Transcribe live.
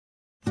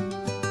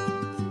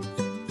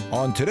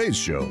On today's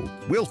show,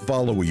 we'll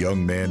follow a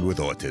young man with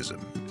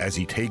autism as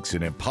he takes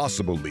an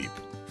impossible leap,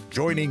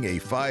 joining a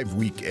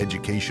 5-week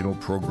educational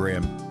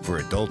program for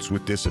adults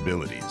with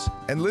disabilities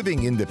and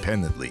living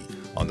independently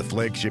on the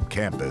flagship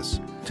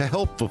campus to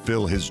help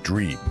fulfill his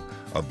dream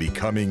of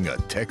becoming a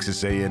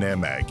Texas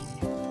A&M Aggie.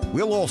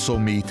 We'll also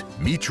meet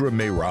Metra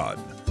Mehran,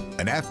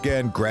 an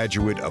Afghan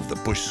graduate of the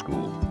Bush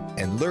School,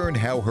 and learn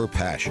how her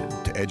passion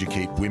to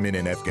educate women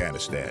in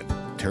Afghanistan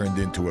turned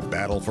into a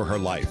battle for her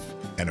life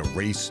and a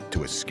race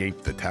to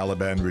escape the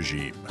Taliban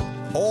regime.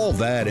 All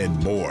that and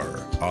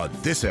more on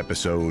this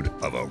episode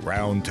of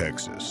Around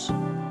Texas.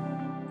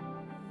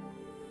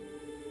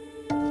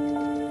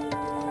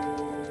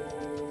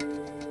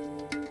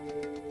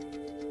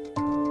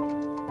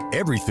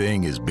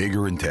 Everything is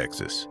bigger in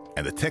Texas,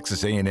 and the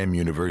Texas A&M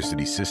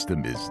University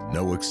system is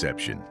no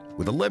exception.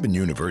 With 11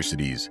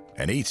 universities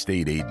and 8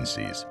 state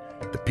agencies,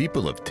 the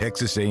people of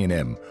Texas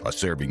A&M are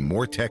serving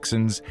more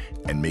Texans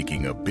and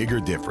making a bigger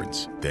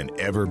difference than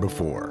ever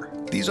before.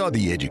 These are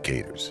the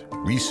educators,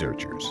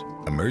 researchers,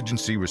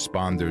 emergency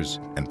responders,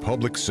 and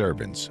public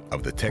servants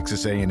of the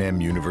Texas A&M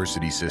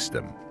University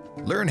system.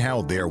 Learn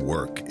how their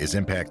work is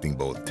impacting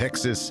both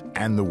Texas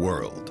and the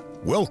world.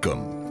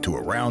 Welcome to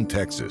Around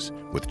Texas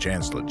with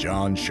Chancellor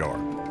John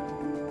Sharp.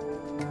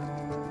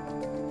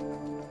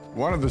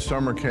 One of the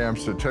summer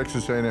camps that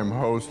Texas A&M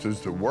hosts is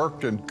the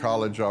Work and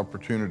College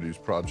Opportunities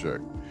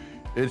Project.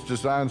 It's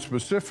designed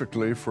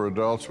specifically for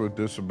adults with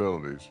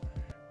disabilities.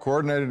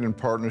 Coordinated in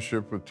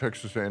partnership with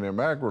Texas A&M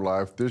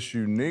AgriLife, this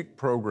unique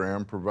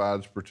program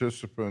provides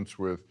participants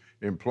with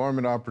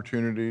employment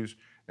opportunities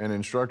and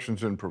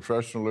instructions in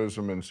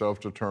professionalism and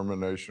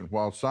self-determination,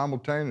 while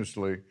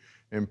simultaneously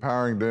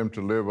empowering them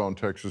to live on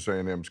Texas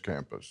A&M's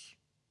campus.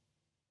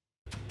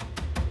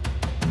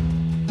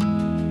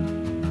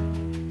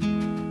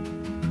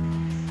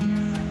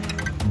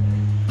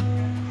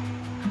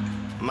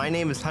 My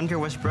name is Hunter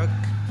Westbrook.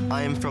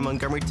 I am from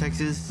Montgomery,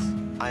 Texas.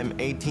 I'm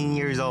 18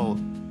 years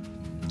old.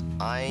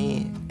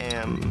 I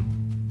am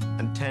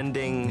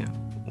attending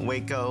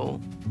Waco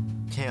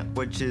camp,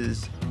 which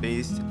is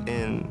based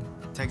in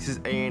Texas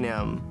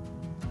A&M,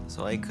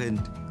 so I could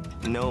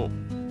know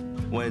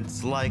what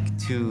it's like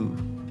to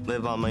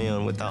live on my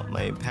own without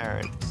my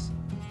parents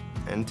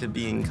and to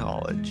be in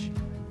college.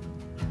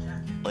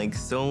 Like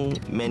so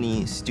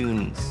many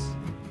students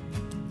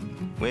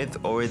with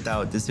or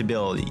without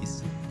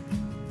disabilities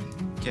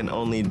can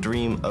only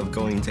dream of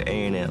going to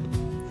A&M.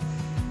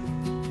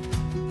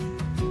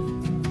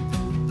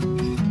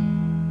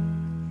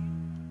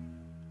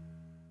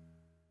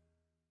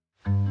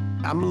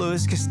 I'm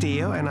Luis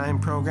Castillo, and I'm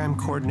Program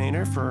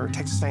Coordinator for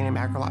Texas A&M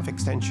AgriLife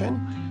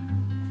Extension.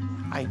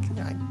 I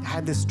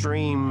had this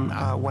dream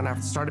when I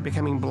started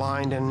becoming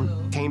blind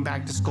and came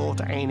back to school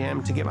to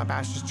A&M to get my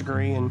bachelor's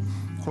degree in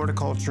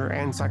horticulture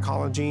and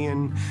psychology,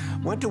 and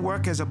went to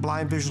work as a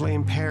blind visually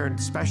impaired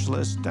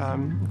specialist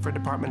for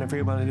Department of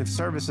Rehabilitative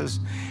Services,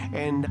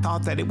 and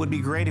thought that it would be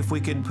great if we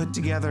could put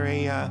together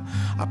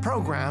a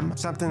program,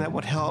 something that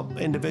would help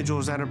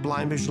individuals that are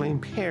blind visually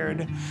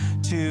impaired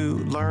to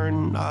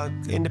learn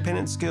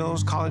independent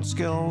skills, college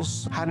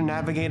skills, how to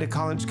navigate a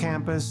college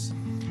campus.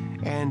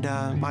 And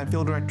my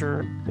field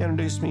director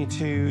introduced me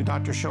to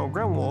Dr. Cheryl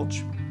Grunwald,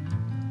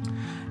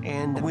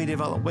 and we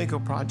developed Waco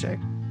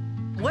Project.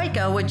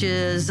 WACO, which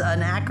is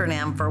an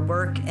acronym for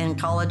Work and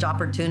College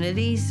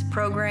Opportunities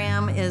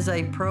Program, is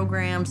a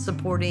program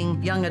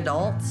supporting young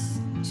adults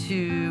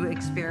to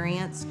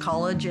experience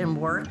college and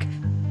work.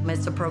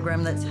 It's a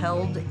program that's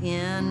held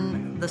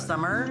in the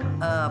summer,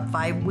 a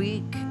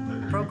 5-week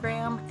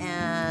program,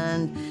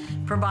 and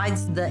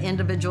provides the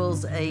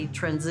individuals a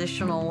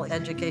transitional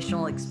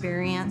educational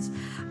experience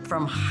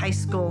from high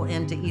school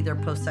into either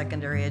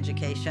post-secondary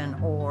education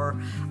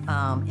or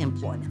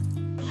employment.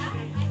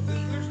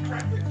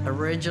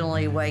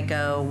 Originally,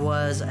 Waco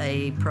was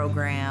a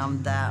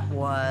program that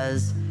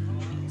was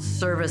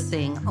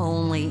servicing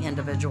only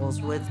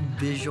individuals with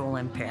visual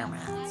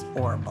impairments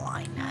or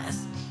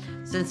blindness.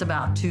 Since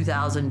about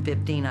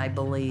 2015, I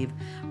believe,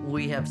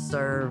 we have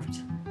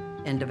served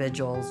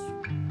individuals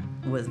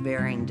with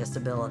varying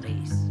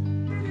disabilities.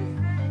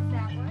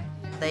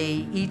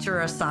 They each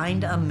are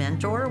assigned a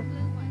mentor,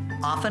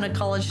 often a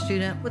college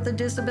student with a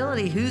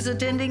disability who's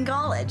attending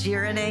college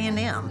here at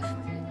A&M.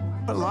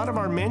 A lot of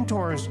our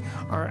mentors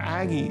are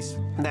Aggies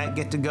that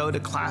get to go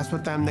to class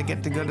with them, they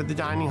get to go to the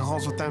dining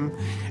halls with them,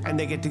 and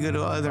they get to go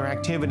to other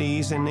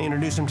activities and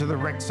introduce them to the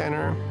rec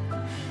center.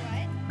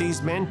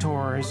 These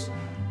mentors,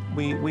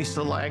 we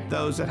select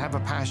those that have a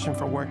passion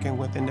for working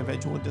with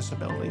individuals with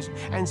disabilities,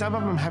 and some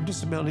of them have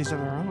disabilities of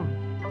their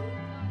own.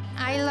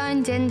 I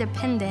learned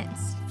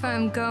independence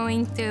from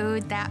going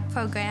through that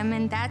program,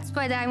 and that's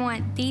what I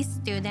want these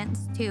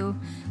students to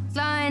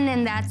learn,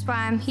 and that's why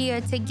I'm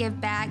here to give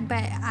back.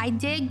 But I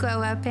did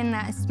grow up in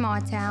that small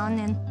town,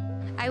 and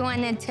I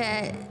wanted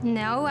to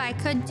know I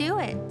could do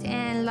it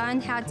and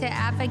learn how to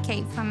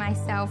advocate for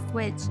myself,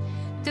 which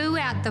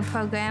throughout the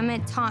program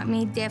it taught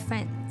me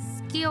different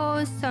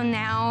skills. So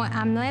now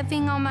I'm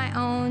living on my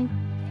own.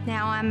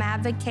 Now I'm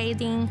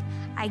advocating.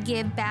 I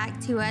give back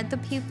to other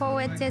people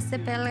with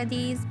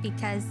disabilities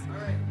because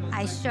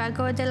I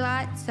struggled a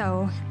lot,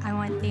 so I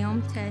want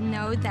them to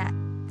know that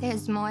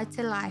there's more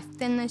to life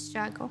than the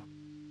struggle.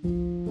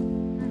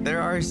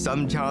 There are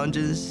some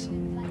challenges,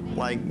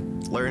 like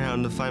learn how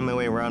to find my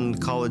way around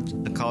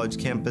the college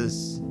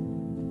campus,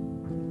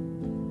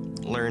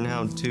 learn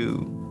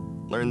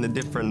the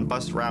different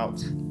bus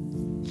routes,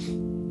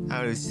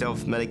 how to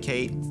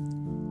self-medicate.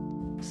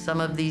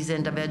 Some of these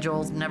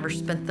individuals never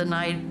spent the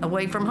night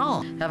away from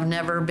home, have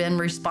never been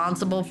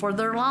responsible for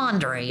their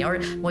laundry,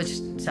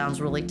 which sounds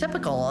really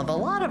typical of a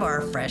lot of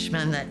our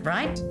freshmen,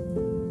 right?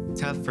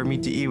 Tough for me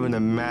to even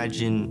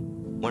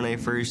imagine when I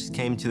first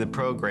came to the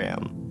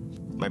program,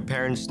 my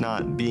parents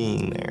not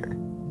being there.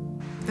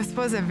 This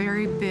was a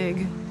very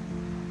big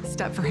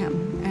step for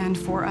him and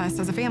for us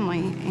as a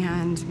family,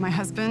 and my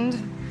husband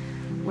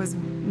was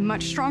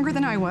much stronger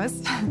than I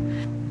was.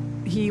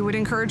 He would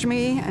encourage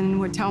me and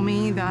would tell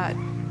me that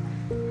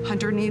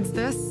Hunter needs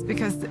this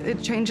because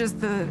it changes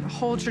the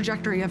whole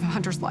trajectory of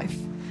Hunter's life.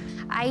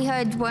 I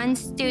heard one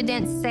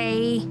student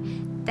say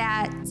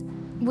that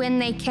when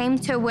they came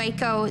to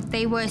Waco,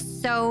 they were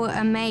so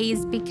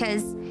amazed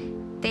because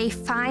they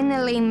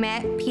finally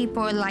met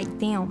people like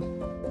them.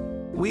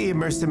 We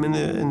immerse them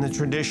in the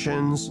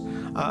traditions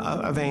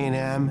of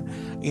A&M,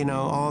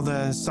 all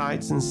the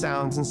sights and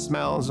sounds and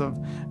smells of,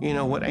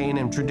 what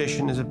A&M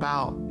tradition is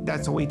about.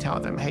 That's what we tell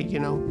them. Hey,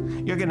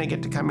 you're gonna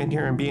get to come in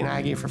here and be an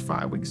Aggie for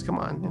 5 weeks. Come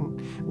on,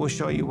 and we'll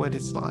show you what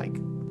it's like.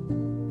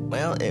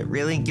 Well, it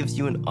really gives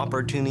you an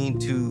opportunity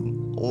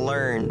to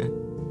learn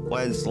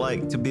what it's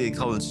like to be a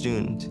college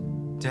student,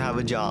 to have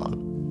a job.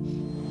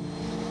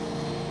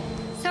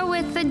 So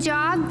with the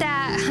job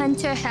that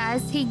Hunter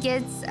has, he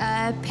gets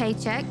a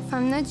paycheck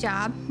from the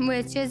job,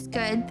 which is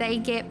good. They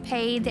get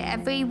paid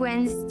every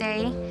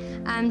Wednesday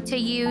to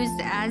use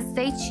as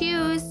they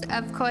choose.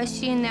 Of course,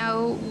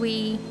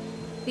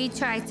 we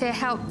try to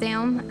help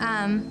them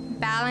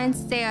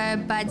balance their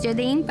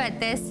budgeting, but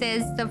this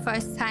is the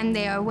first time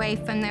they are away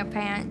from their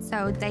parents,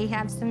 so they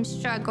have some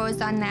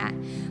struggles on that.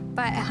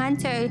 But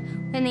Hunter,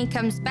 when he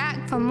comes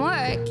back from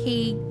work,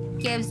 he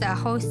gives a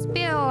whole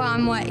spiel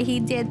on what he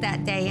did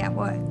that day at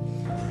work.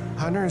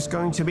 Hunter is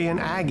going to be an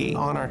Aggie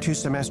on our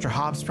 2-semester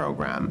HOBS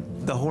program.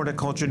 The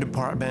horticulture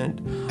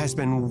department has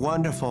been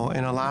wonderful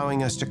in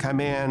allowing us to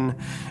come in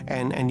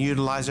and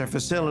utilize their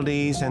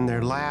facilities and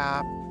their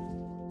lab.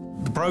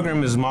 The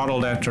program is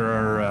modeled after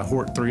our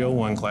Hort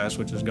 301 class,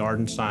 which is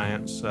garden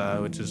science,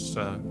 which is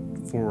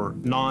for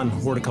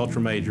non-horticulture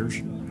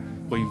majors.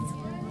 We've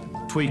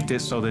tweaked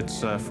it so that it's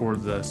for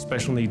the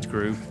special needs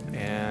group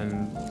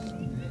and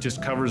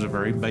just covers the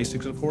very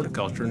basics of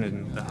horticulture,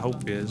 and the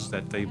hope is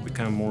that they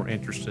become more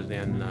interested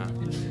in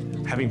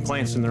having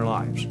plants in their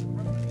lives.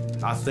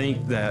 I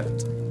think that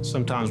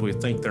sometimes we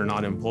think they're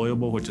not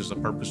employable, which is the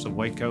purpose of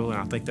Waco, and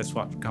I think that's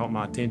what caught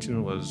my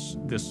attention was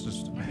this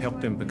has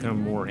helped them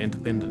become more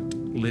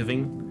independent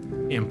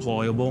living,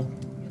 employable,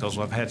 because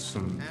I've had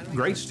some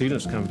great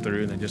students come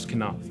through and they just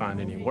cannot find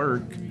any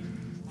work.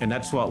 And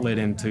that's what led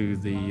into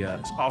the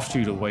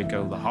offshoot of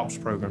Waco, the HOPS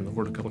program, the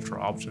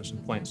Horticultural Options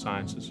and Plant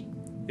Sciences,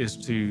 is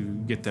to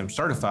get them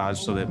certified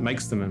so that it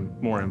makes them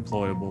more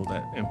employable,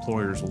 that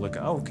employers will look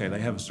at, oh, okay, they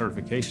have a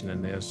certification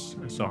in this,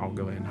 so I'll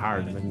go ahead and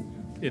hire them.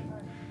 And it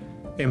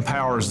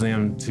empowers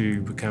them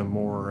to become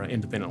more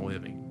independent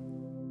living.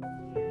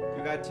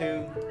 You got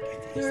 2,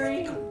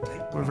 3.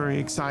 We're very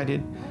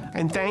excited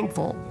and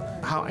thankful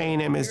how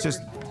A&M has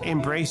just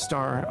embraced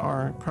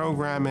our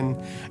program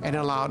and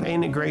allowed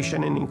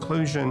integration and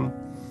inclusion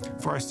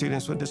for our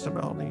students with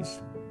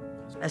disabilities.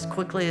 As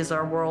quickly as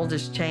our world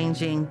is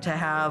changing, to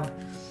have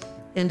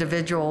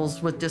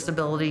individuals with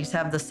disabilities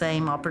have the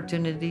same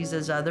opportunities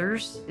as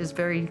others is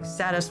very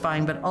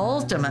satisfying, but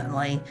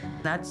ultimately,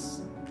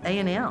 that's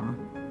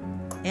A&M.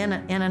 In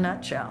a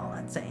nutshell,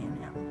 that's A&M.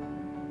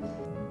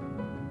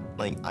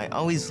 Like, I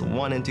always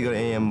wanted to go to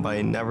A&M, but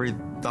I never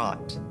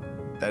thought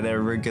that I'd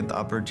ever get the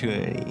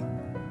opportunity.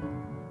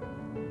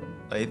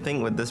 I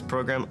think with this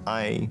program,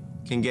 I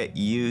can get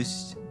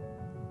used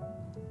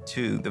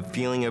to the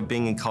feeling of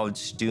being a college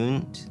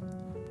student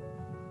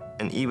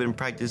and even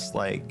practice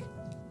like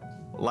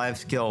life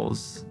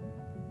skills.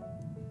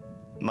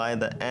 By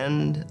the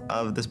end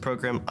of this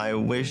program, I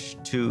wish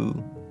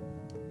to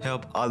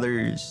help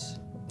others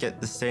get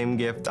the same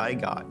gift I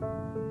got.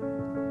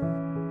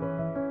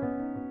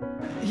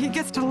 He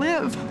gets to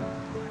live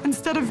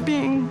instead of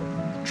being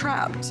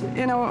trapped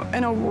in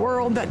a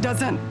world that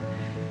doesn't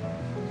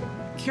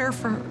care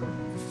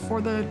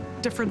for the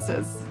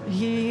differences.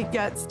 He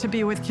gets to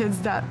be with kids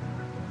that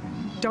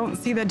don't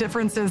see the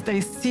differences.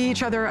 They see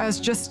each other as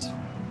just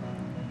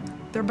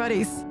their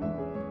buddies.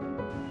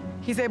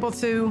 He's able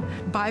to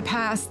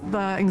bypass the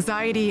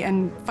anxiety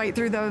and fight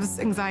through those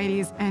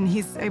anxieties, and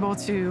he's able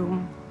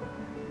to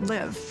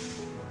live,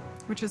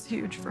 which is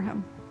huge for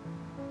him.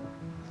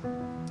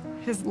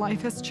 His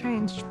life has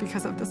changed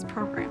because of this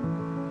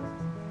program.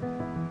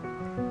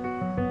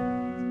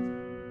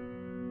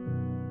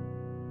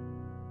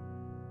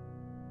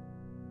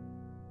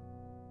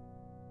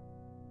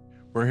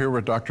 We're We're here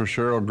with Dr.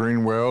 Cheryl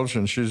Green-Wells,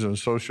 and she's an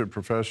associate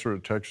professor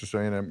at Texas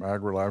A&M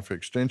AgriLife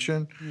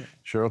Extension. Yeah.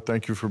 Cheryl,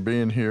 thank you for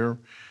being here.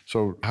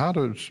 So how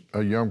does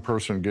a young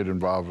person get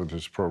involved with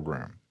this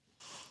program?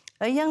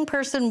 A young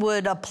person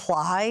would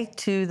apply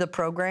to the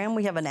program.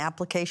 We have an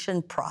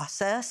application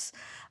process,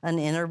 an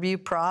interview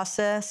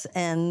process,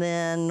 and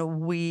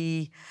then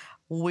we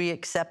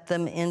accept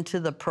them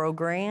into the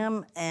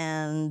program,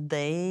 and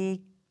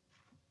they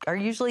are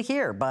usually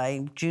here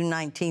by June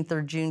 19th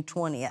or June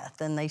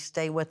 20th, and they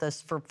stay with us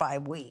for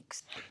 5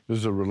 weeks. This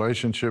is a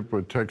relationship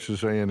with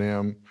Texas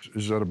A&M.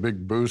 Is that a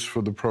big boost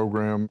for the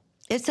program?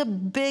 It's a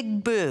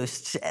big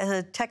boost.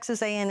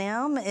 Texas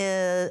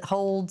A&M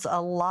holds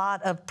a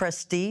lot of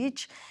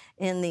prestige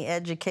in the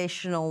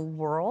educational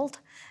world,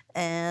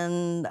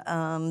 and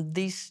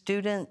these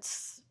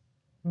students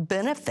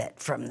benefit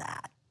from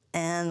that.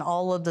 And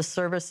all of the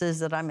services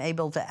that I'm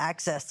able to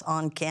access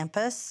on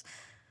campus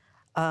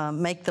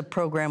make the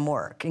program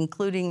work,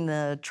 including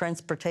the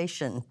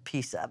transportation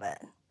piece of it.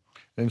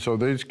 And so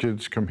these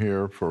kids come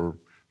here for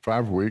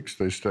 5 weeks.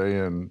 They stay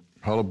in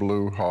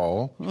Hullabaloo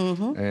Hall.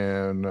 Mm-hmm.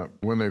 And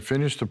when they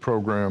finish the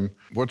program,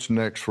 what's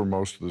next for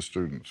most of the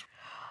students?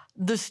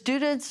 The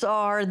students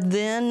are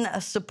then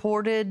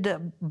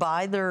supported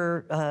by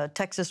their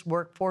Texas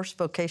Workforce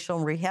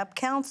Vocational Rehab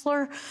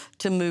Counselor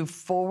to move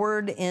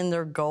forward in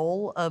their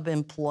goal of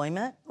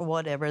employment,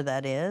 whatever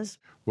that is.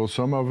 Will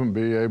some of them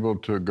be able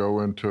to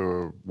go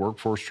into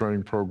workforce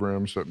training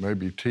programs that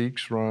maybe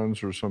TEACS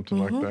runs or something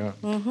like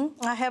that?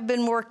 Mm-hmm. I have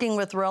been working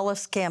with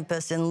Rellis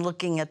Campus and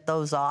looking at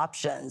those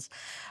options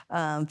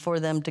for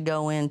them to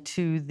go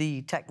into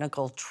the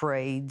technical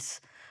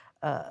trades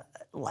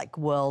like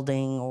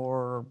welding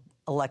or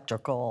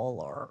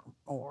electrical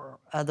or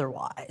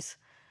otherwise.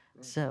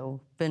 So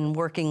been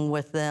working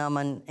with them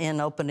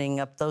and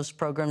opening up those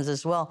programs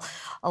as well.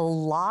 A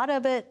lot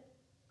of it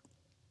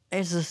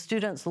is the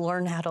students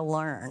learn how to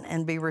learn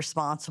and be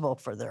responsible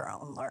for their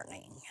own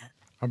learning.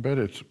 I bet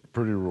it's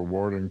pretty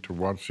rewarding to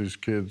watch these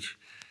kids'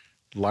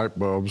 light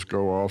bulbs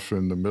go off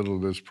in the middle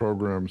of this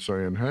program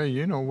saying, hey,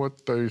 you know,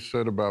 what they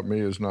said about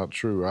me is not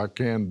true. I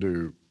can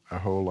do a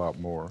whole lot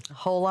more. A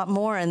whole lot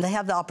more, and they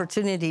have the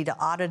opportunity to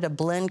audit a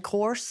blend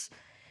course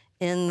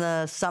in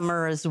the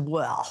summer as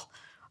well.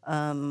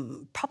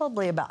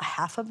 Probably about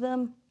half of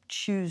them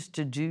choose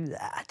to do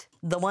that.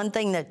 The one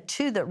thing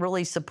that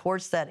really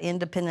supports that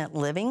independent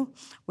living,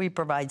 we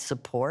provide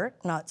support,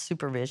 not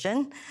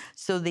supervision.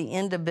 So the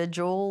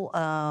individual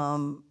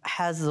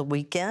has the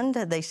weekend.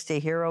 They stay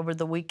here over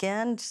the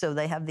weekend, so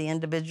they have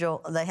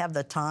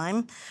the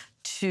time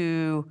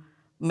to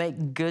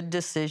make good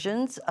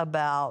decisions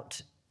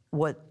about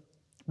what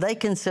they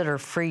consider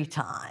free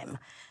time.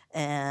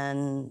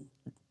 And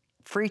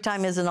free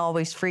time isn't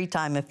always free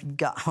time if you've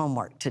got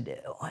homework to do.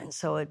 And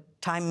so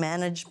time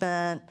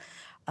management,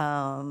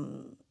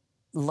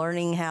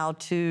 learning how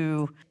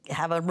to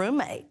have a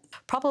roommate.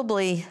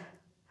 Probably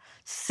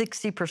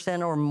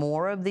 60% or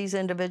more of these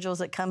individuals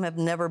that come have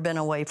never been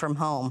away from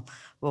home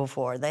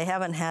before. They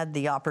haven't had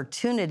the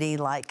opportunity,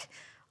 like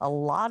a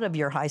lot of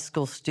your high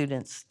school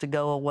students, to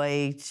go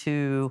away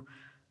to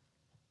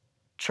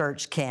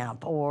church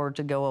camp or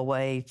to go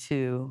away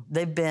to,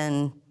 they've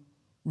been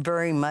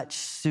very much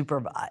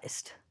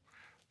supervised.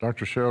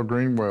 Dr. Cheryl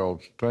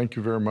Green-Wells, thank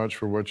you very much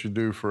for what you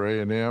do for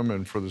A&M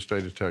and for the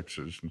state of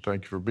Texas, and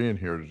thank you for being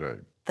here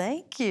today.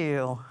 Thank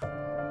you.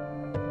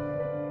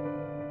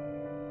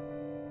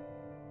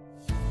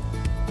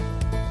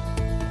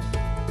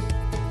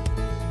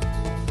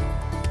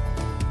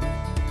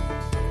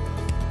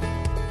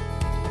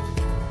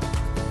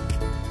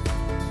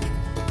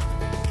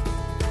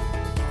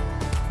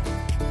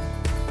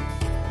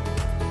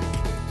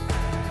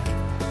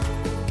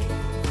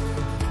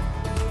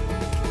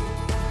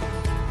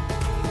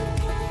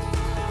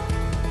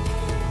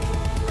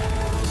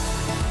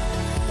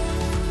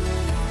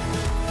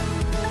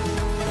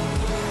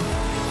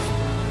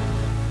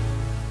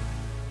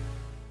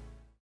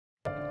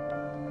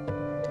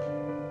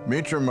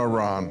 Metra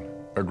Mehran,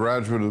 a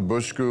graduate of the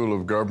Bush School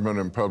of Government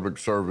and Public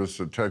Service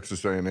at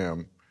Texas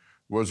A&M,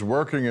 was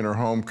working in her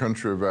home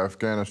country of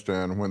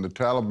Afghanistan when the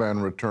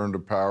Taliban returned to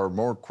power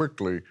more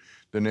quickly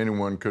than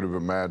anyone could have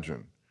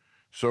imagined.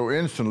 So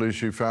instantly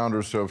she found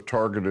herself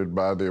targeted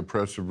by the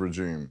oppressive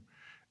regime,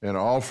 and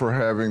all for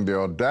having the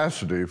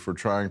audacity for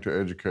trying to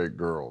educate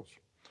girls.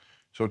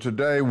 So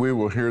today we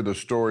will hear the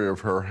story of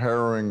her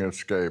harrowing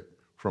escape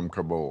from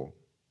Kabul.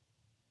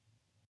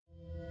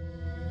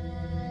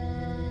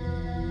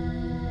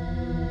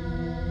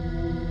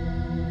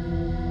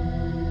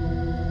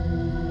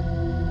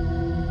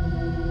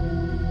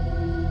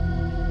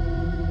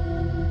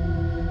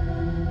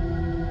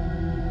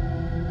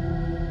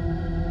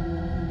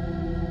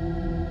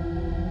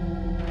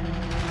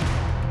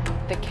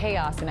 The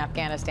chaos in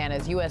Afghanistan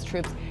as U.S.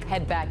 troops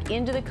head back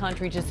into the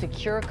country to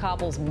secure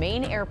Kabul's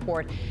main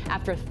airport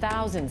after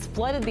thousands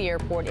flooded the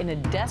airport in a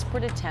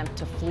desperate attempt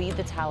to flee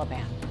the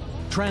Taliban.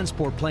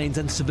 Transport planes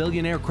and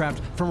civilian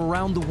aircraft from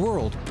around the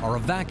world are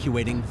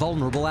evacuating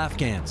vulnerable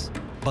Afghans.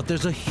 But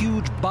there's a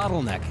huge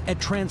bottleneck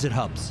at transit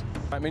hubs.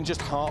 I mean,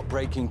 just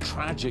heartbreaking,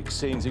 tragic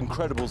scenes,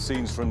 incredible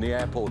scenes from the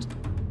airport.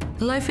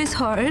 Life is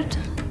hard.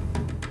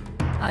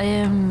 I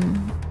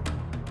am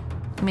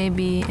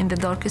maybe in the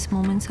darkest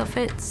moments of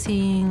it,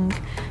 seeing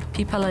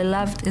people I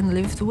loved and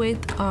lived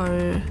with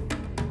are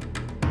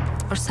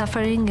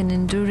suffering and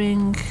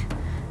enduring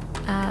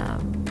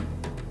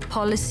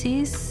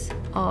policies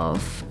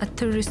of a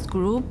terrorist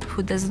group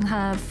who doesn't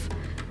have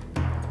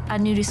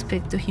any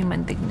respect to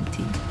human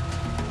dignity.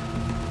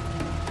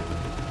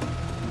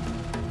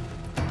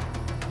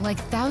 Like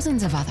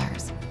thousands of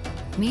others,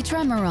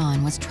 Metra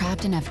Mehran was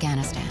trapped in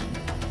Afghanistan.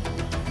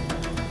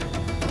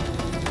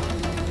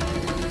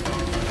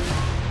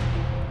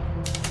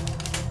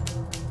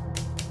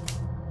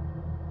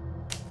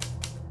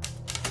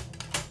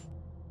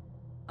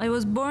 I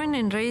was born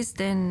and raised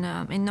in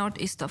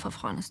northeast of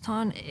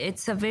Afghanistan.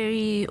 It's a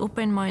very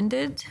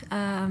open-minded,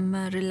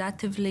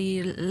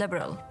 relatively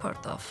liberal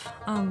part of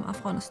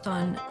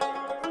Afghanistan.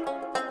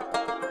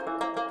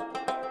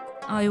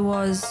 I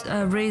was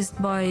raised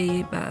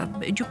by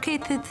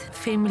educated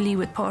family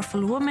with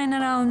powerful women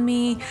around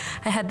me.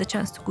 I had the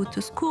chance to go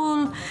to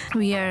school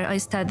where I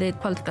studied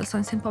political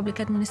science and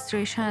public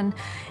administration.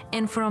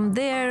 And from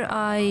there,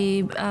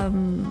 I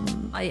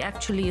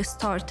actually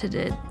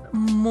started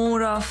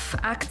more of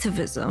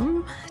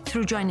activism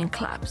through joining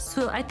clubs.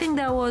 So I think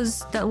that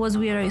was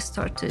where I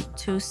started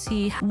to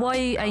see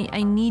why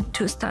I need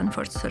to stand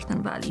for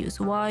certain values,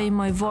 why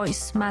my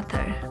voice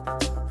matters.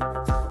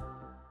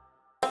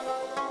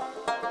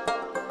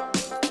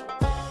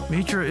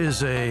 Metra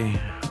is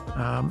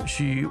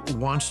she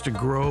wants to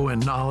grow in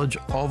knowledge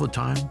all the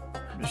time.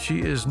 She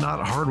is not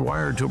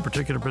hardwired to a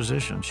particular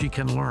position. She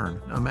can learn.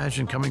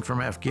 Imagine coming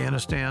from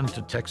Afghanistan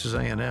to Texas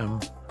A&M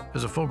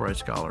as a Fulbright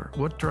scholar.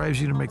 What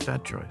drives you to make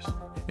that choice?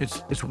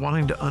 It's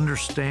wanting to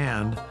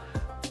understand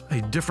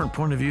a different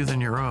point of view than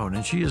your own,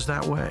 and she is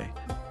that way.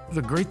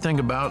 The great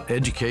thing about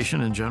education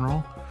in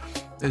general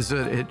is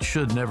that it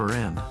should never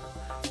end.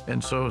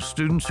 And so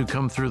students who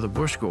come through the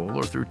Bush School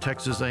or through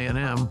Texas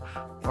A&M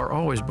are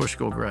always Bush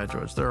School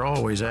graduates. They're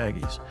always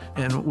Aggies,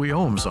 and we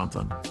owe them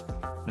something.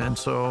 And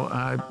so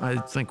I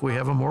think we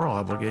have a moral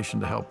obligation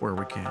to help where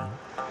we can.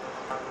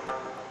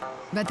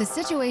 But the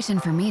situation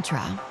for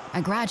Metra,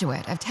 a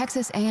graduate of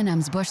Texas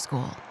A&M's Bush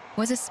School,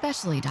 was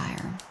especially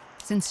dire,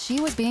 since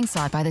she was being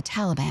sought by the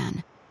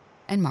Taliban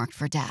and marked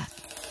for death.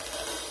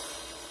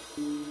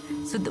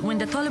 So when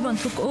the Taliban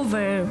took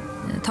over,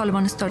 the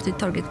Taliban started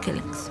target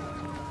killings.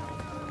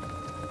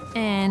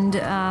 And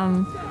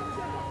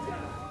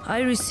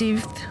I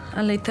received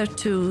a letter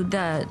too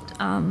that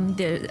on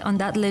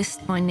that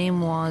list my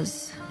name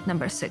was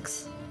number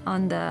 6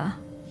 on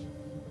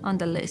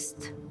the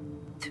list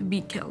to be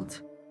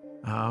killed.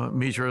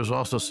 Metra is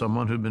also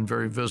someone who'd been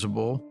very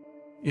visible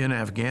in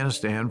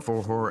Afghanistan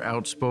for her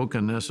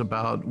outspokenness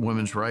about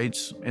women's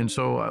rights, and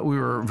so we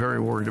were very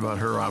worried about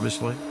her,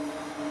 obviously.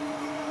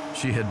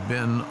 She had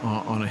been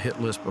on a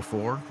hit list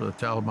before for the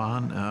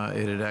Taliban.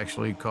 It had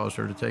actually caused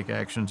her to take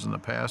actions in the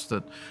past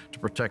to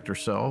protect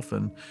herself,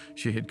 and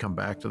she had come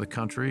back to the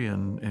country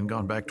and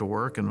gone back to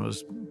work, and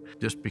was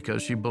just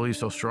because she believed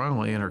so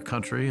strongly in her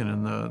country and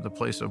in the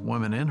place of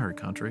women in her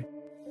country.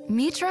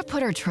 Metra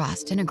put her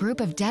trust in a group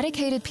of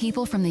dedicated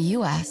people from the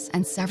U.S.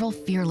 and several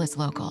fearless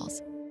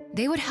locals.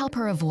 They would help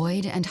her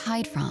avoid and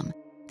hide from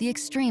the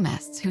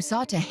extremists who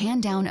sought to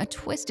hand down a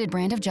twisted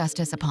brand of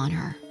justice upon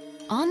her.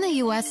 On the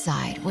U.S.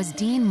 side was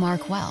Dean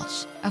Mark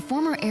Welch, a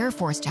former Air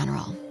Force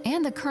general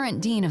and the current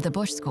dean of the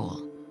Bush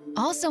School.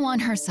 Also on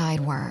her side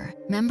were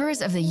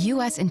members of the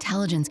U.S.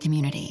 intelligence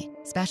community,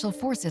 special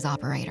forces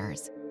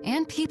operators,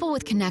 and people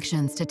with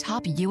connections to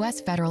top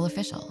U.S. federal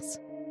officials.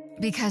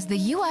 Because the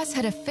U.S.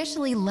 had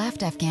officially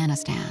left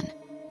Afghanistan,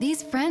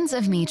 these friends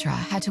of Metra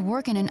had to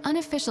work in an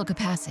unofficial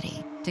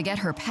capacity to get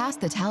her past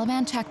the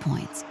Taliban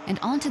checkpoints and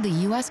onto the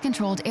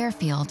U.S.-controlled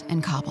airfield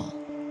in Kabul.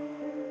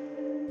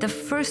 The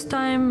first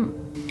time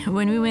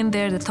when we went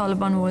there, the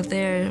Taliban were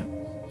there,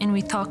 and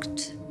we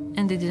talked,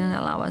 and they didn't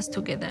allow us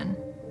to get in.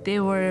 They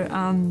were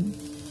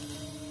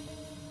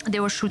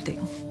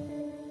shooting.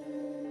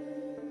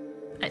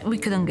 We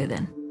couldn't get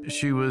in.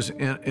 She was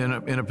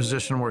in a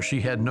position where she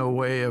had no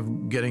way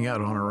of getting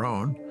out on her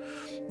own.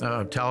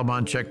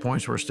 Taliban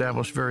checkpoints were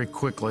established very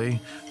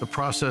quickly. The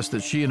process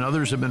that she and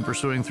others have been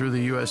pursuing through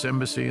the U.S.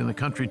 Embassy and the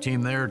country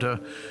team there to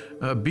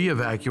be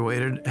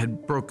evacuated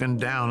had broken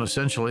down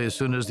essentially as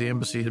soon as the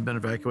embassy had been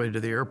evacuated to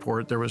the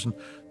airport. There was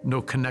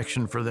no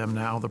connection for them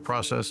now. The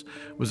process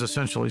was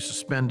essentially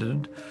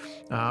suspended,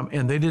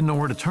 and they didn't know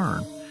where to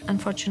turn.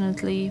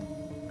 Unfortunately,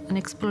 an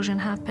explosion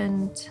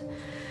happened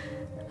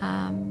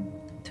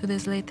 2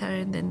 days later,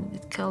 and then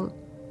it killed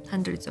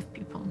hundreds of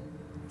people.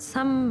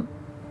 Some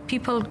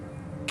people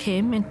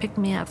came and picked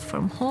me up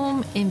from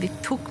home, and they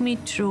took me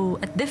through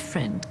a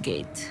different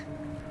gate.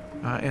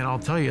 And I'll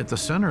tell you, at the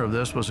center of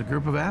this was a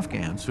group of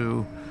Afghans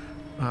who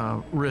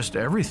risked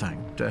everything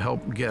to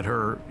help get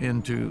her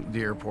into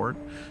the airport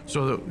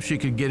so that she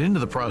could get into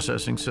the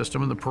processing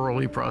system and the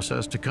parolee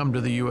process to come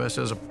to the U.S.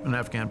 as an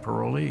Afghan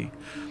parolee.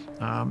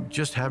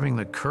 Just having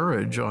the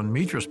courage on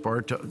Metra's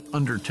part to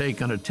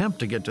undertake an attempt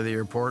to get to the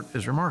airport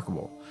is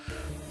remarkable.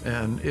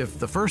 And if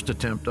the first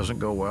attempt doesn't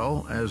go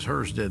well, as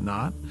hers did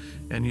not,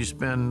 and you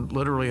spend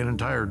literally an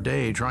entire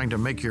day trying to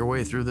make your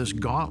way through this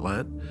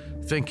gauntlet,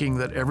 thinking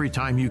that every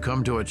time you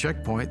come to a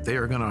checkpoint, they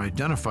are going to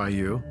identify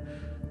you,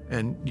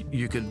 and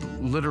you could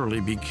literally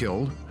be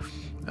killed.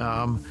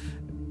 I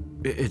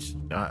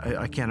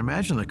can't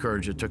imagine the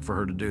courage it took for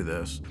her to do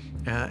this.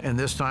 And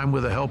this time,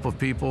 with the help of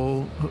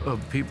people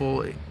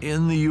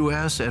in the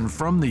U.S. and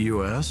from the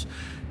U.S.,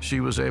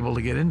 she was able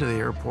to get into the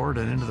airport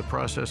and into the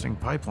processing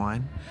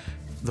pipeline.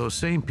 Those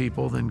same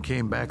people then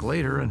came back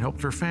later and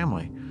helped her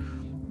family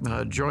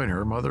join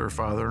her mother, her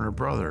father, and her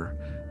brother.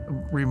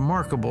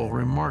 Remarkable,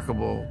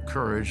 remarkable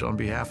courage on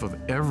behalf of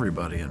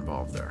everybody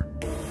involved there.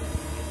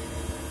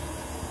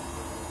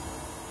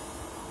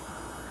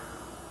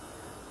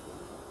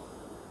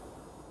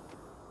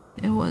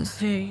 It was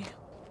very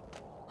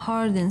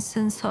hard in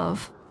sense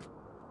of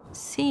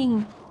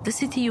seeing the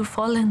city you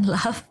fall in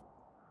love.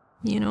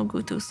 You know, go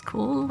to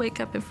school,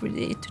 wake up every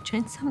day to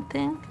change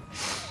something.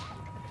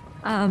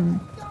 And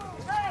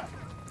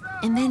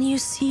then you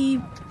see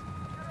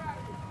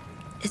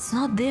it's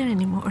not there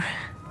anymore.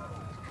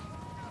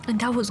 And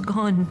that was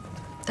gone.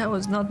 That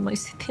was not my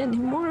city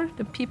anymore.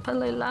 The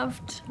people I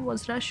loved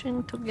was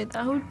rushing to get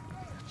out.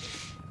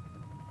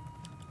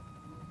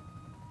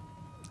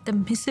 The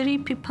misery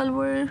people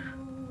were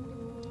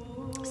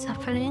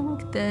suffering,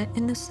 the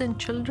innocent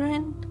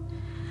children.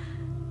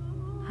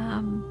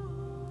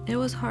 It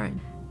was hard.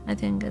 I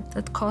think at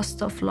the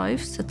cost of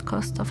lives, at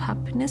cost of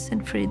happiness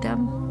and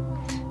freedom,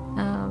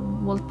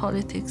 world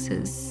politics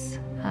is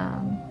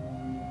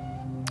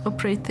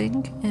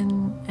operating,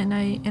 and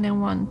I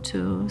want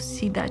to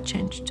see that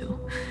change too,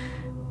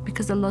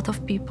 because a lot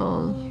of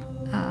people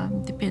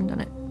depend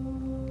on it.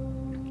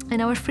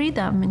 And our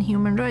freedom and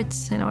human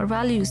rights and our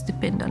values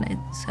depend on it.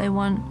 So I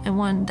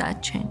want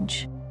that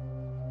change.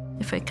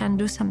 If I can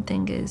do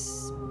something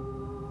is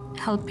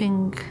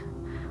helping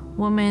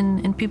women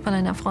and people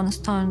in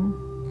Afghanistan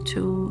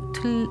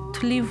to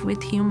live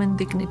with human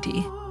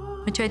dignity,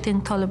 which I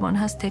think Taliban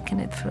has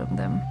taken it from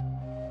them.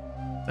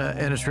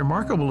 And it's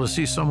remarkable to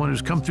see someone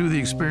who's come through the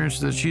experience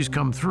that she's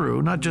come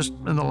through, not just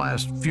in the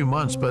last few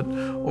months, but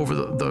over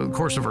the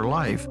course of her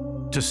life,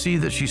 to see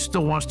that she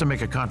still wants to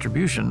make a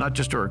contribution, not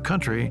just to her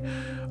country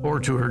or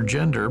to her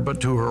gender,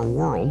 but to her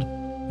world,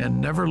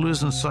 and never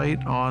losing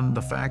sight on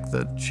the fact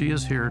that she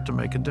is here to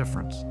make a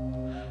difference.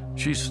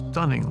 She's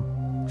stunning.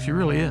 She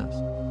really is.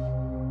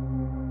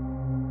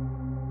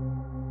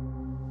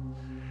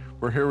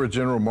 We're here with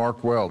General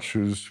Mark Welch,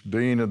 who's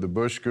Dean of the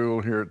Bush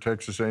School here at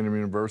Texas A&M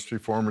University,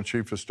 former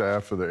Chief of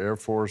Staff of the Air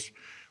Force.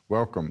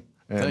 Welcome.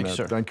 And Thank you,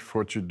 sir. Thank you for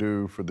what you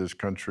do for this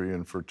country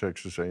and for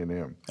Texas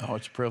A&M. Oh,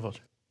 it's a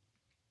privilege.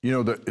 You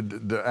know,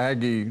 the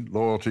Aggie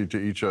loyalty to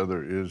each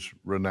other is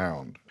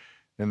renowned.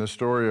 And the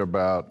story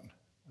about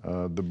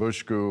the Bush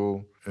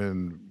School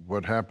and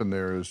what happened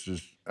there is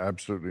just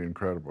absolutely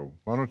incredible.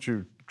 Why don't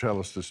you tell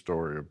us the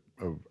story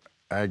of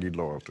Aggie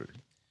loyalty?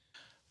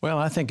 Well,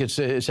 I think it's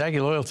Aggie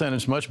loyalty, and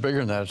it's much bigger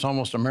than that. It's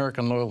almost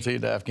American loyalty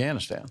to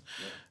Afghanistan.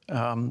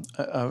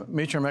 Metra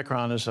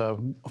Mehran is a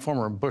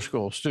former Bush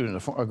School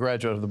student, a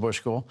graduate of the Bush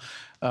School.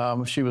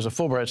 She was a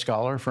Fulbright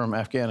scholar from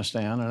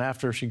Afghanistan, and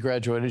after she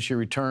graduated, she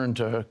returned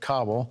to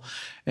Kabul,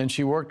 and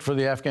she worked for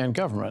the Afghan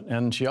government.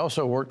 And she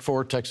also worked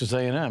for Texas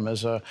A&M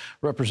as a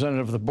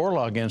representative of the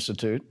Borlaug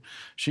Institute.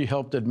 She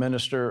helped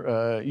administer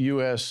a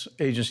U.S.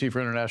 Agency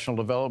for International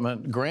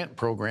Development grant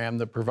program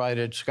that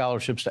provided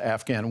scholarships to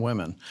Afghan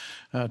women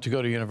to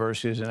go to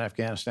universities in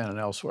Afghanistan and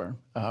elsewhere.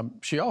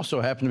 She also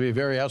happened to be a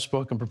very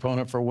outspoken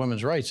proponent for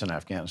women's rights in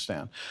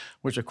Afghanistan,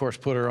 which of course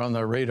put her on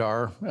the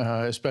radar,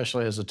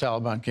 especially as the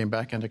Taliban came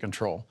back into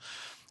control.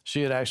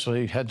 She had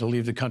actually had to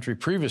leave the country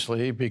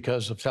previously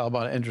because of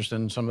Taliban interest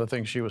in some of the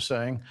things she was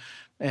saying.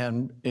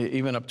 And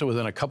even up to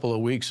within a couple of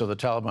weeks of the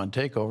Taliban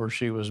takeover,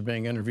 she was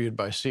being interviewed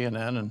by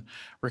CNN, and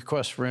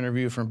requests for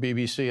interview from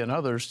BBC and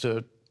others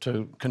to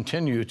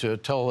continue to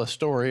tell the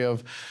story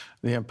of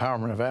the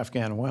empowerment of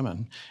Afghan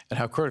women and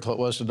how critical it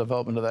was to the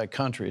development of that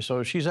country.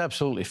 So she's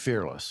absolutely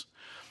fearless.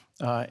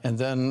 And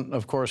then,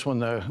 of course, when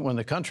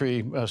the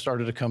country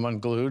started to come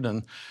unglued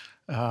and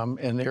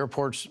the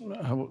airports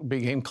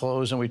became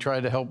closed, and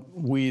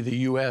we, the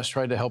U.S.,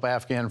 tried to help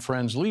Afghan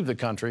friends leave the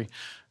country,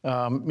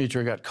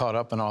 Metra got caught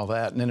up in all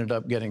that and ended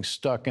up getting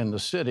stuck in the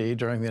city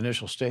during the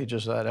initial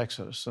stages of that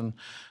exodus. And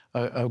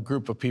a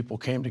group of people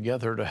came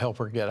together to help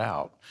her get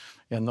out.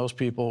 And those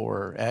people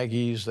were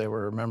Aggies. They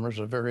were members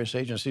of various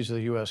agencies of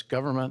the U.S.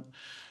 government.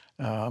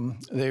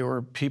 They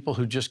were people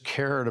who just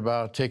cared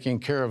about taking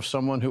care of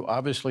someone who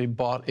obviously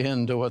bought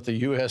into what the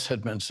U.S.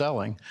 had been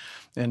selling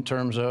in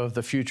terms of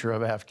the future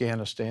of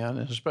Afghanistan,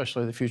 and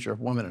especially the future of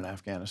women in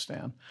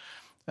Afghanistan.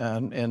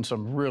 And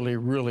some really,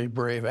 really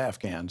brave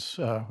Afghans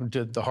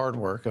did the hard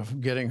work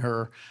of getting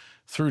her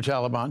through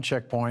Taliban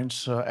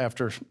checkpoints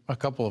after a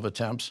couple of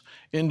attempts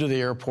into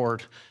the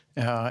airport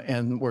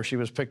and where she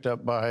was picked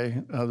up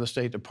by the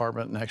State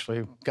Department and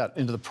actually got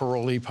into the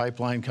parolee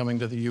pipeline coming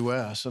to the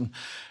U.S. And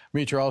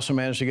Metra also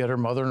managed to get her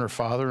mother and her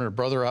father and her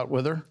brother out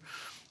with her.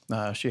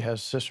 She has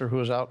a sister who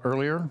was out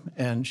earlier,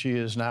 and she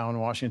is now in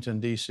Washington,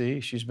 D.C.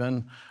 She's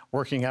been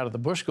working out of the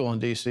Bush School in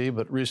D.C.,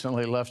 but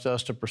recently left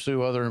us to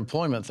pursue other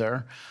employment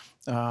there.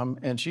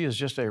 And she is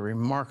just a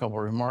remarkable,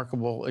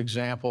 remarkable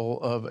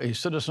example of a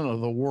citizen of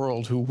the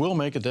world who will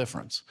make a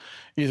difference,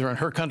 either in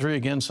her country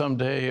again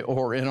someday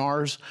or in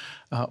ours,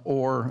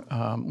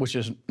 which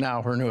is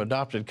now her new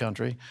adopted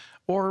country,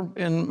 or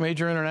in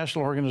major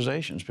international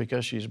organizations,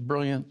 because she's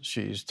brilliant,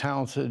 she's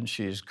talented,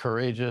 she's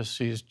courageous,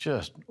 she's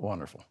just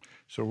wonderful.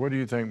 So what do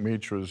you think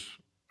Metra's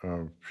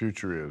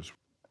future is?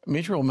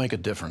 Metra will make a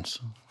difference,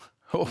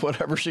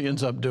 whatever she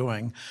ends up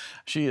doing.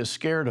 She is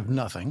scared of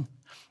nothing.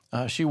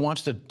 She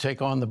wants to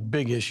take on the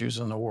big issues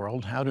in the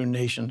world. How do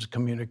nations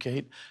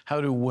communicate?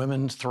 How do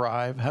women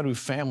thrive? How do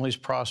families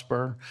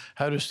prosper?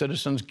 How do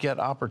citizens get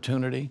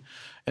opportunity?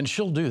 And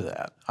she'll do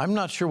that. I'm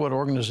not sure what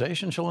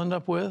organization she'll end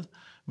up with,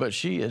 but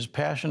she is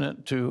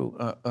passionate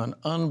to an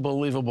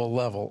unbelievable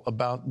level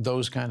about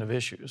those kind of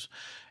issues.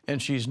 And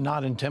she's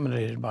not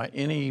intimidated by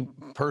any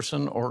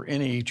person or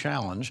any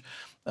challenge.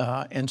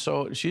 And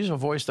so she's a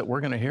voice that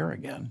we're going to hear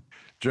again.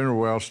 General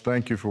Welch,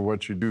 thank you for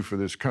what you do for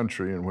this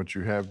country and what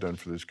you have done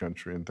for this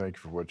country, and thank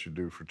you for what you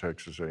do for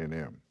Texas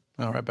A&M.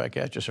 All right, back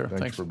at you, sir.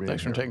 Thanks for being here.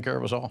 Thanks for taking care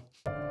of us all.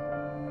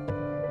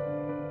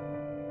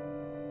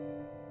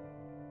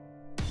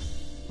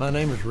 My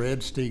name is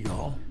Red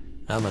Stegall.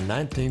 I'm a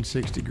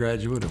 1960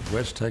 graduate of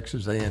West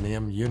Texas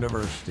A&M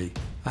University.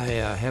 I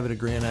have a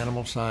degree in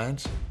animal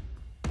science,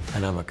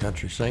 and I'm a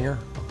country singer,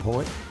 a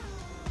poet,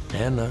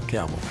 and a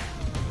cowboy.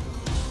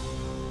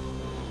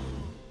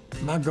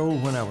 My goal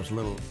when I was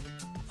little,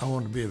 I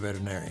wanted to be a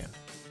veterinarian.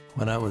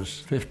 When I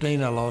was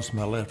 15, I lost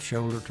my left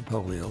shoulder to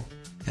polio,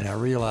 and I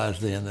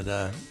realized then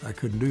that I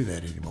couldn't do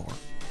that anymore.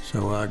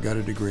 So I got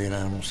a degree in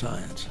animal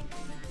science.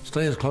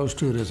 Stay as close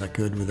to it as I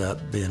could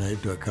without being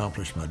able to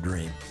accomplish my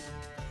dream.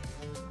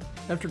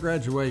 After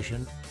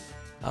graduation,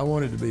 I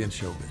wanted to be in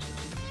show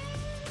business.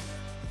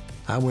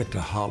 I went to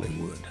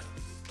Hollywood.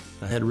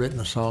 I had written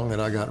a song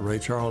that I got Ray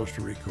Charles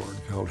to record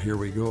called Here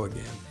We Go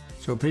Again.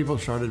 So people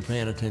started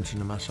paying attention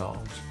to my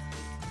songs.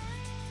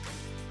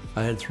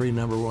 I had 3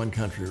 #1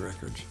 country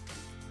records.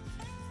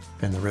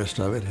 And the rest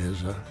of it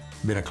has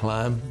been a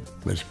climb,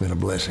 but it's been a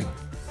blessing.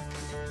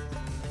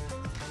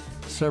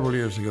 Several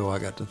years ago, I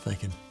got to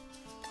thinking,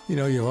 you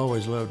know, you've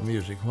always loved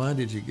music. Why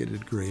did you get a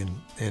degree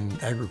in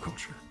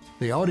agriculture?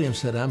 The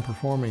audience that I'm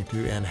performing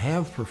to and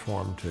have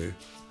performed to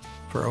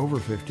for over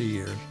 50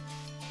 years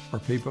are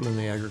people in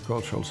the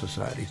agricultural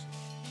societies.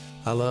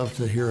 I love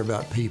to hear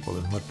about people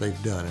and what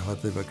they've done and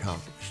what they've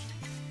accomplished,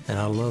 and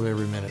I love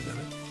every minute of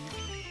it.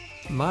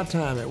 My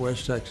time at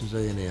West Texas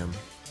A&M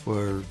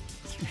were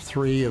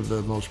 3 of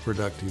the most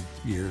productive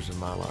years of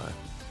my life,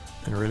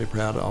 and really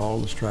proud of all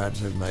the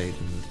strides they've made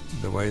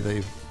and the way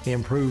they've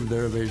improved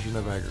their vision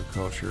of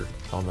agriculture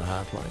on the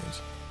high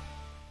plains.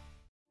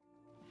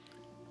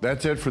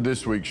 That's it for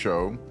this week's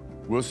show.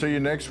 We'll see you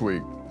next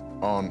week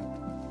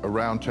on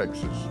Around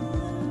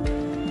Texas.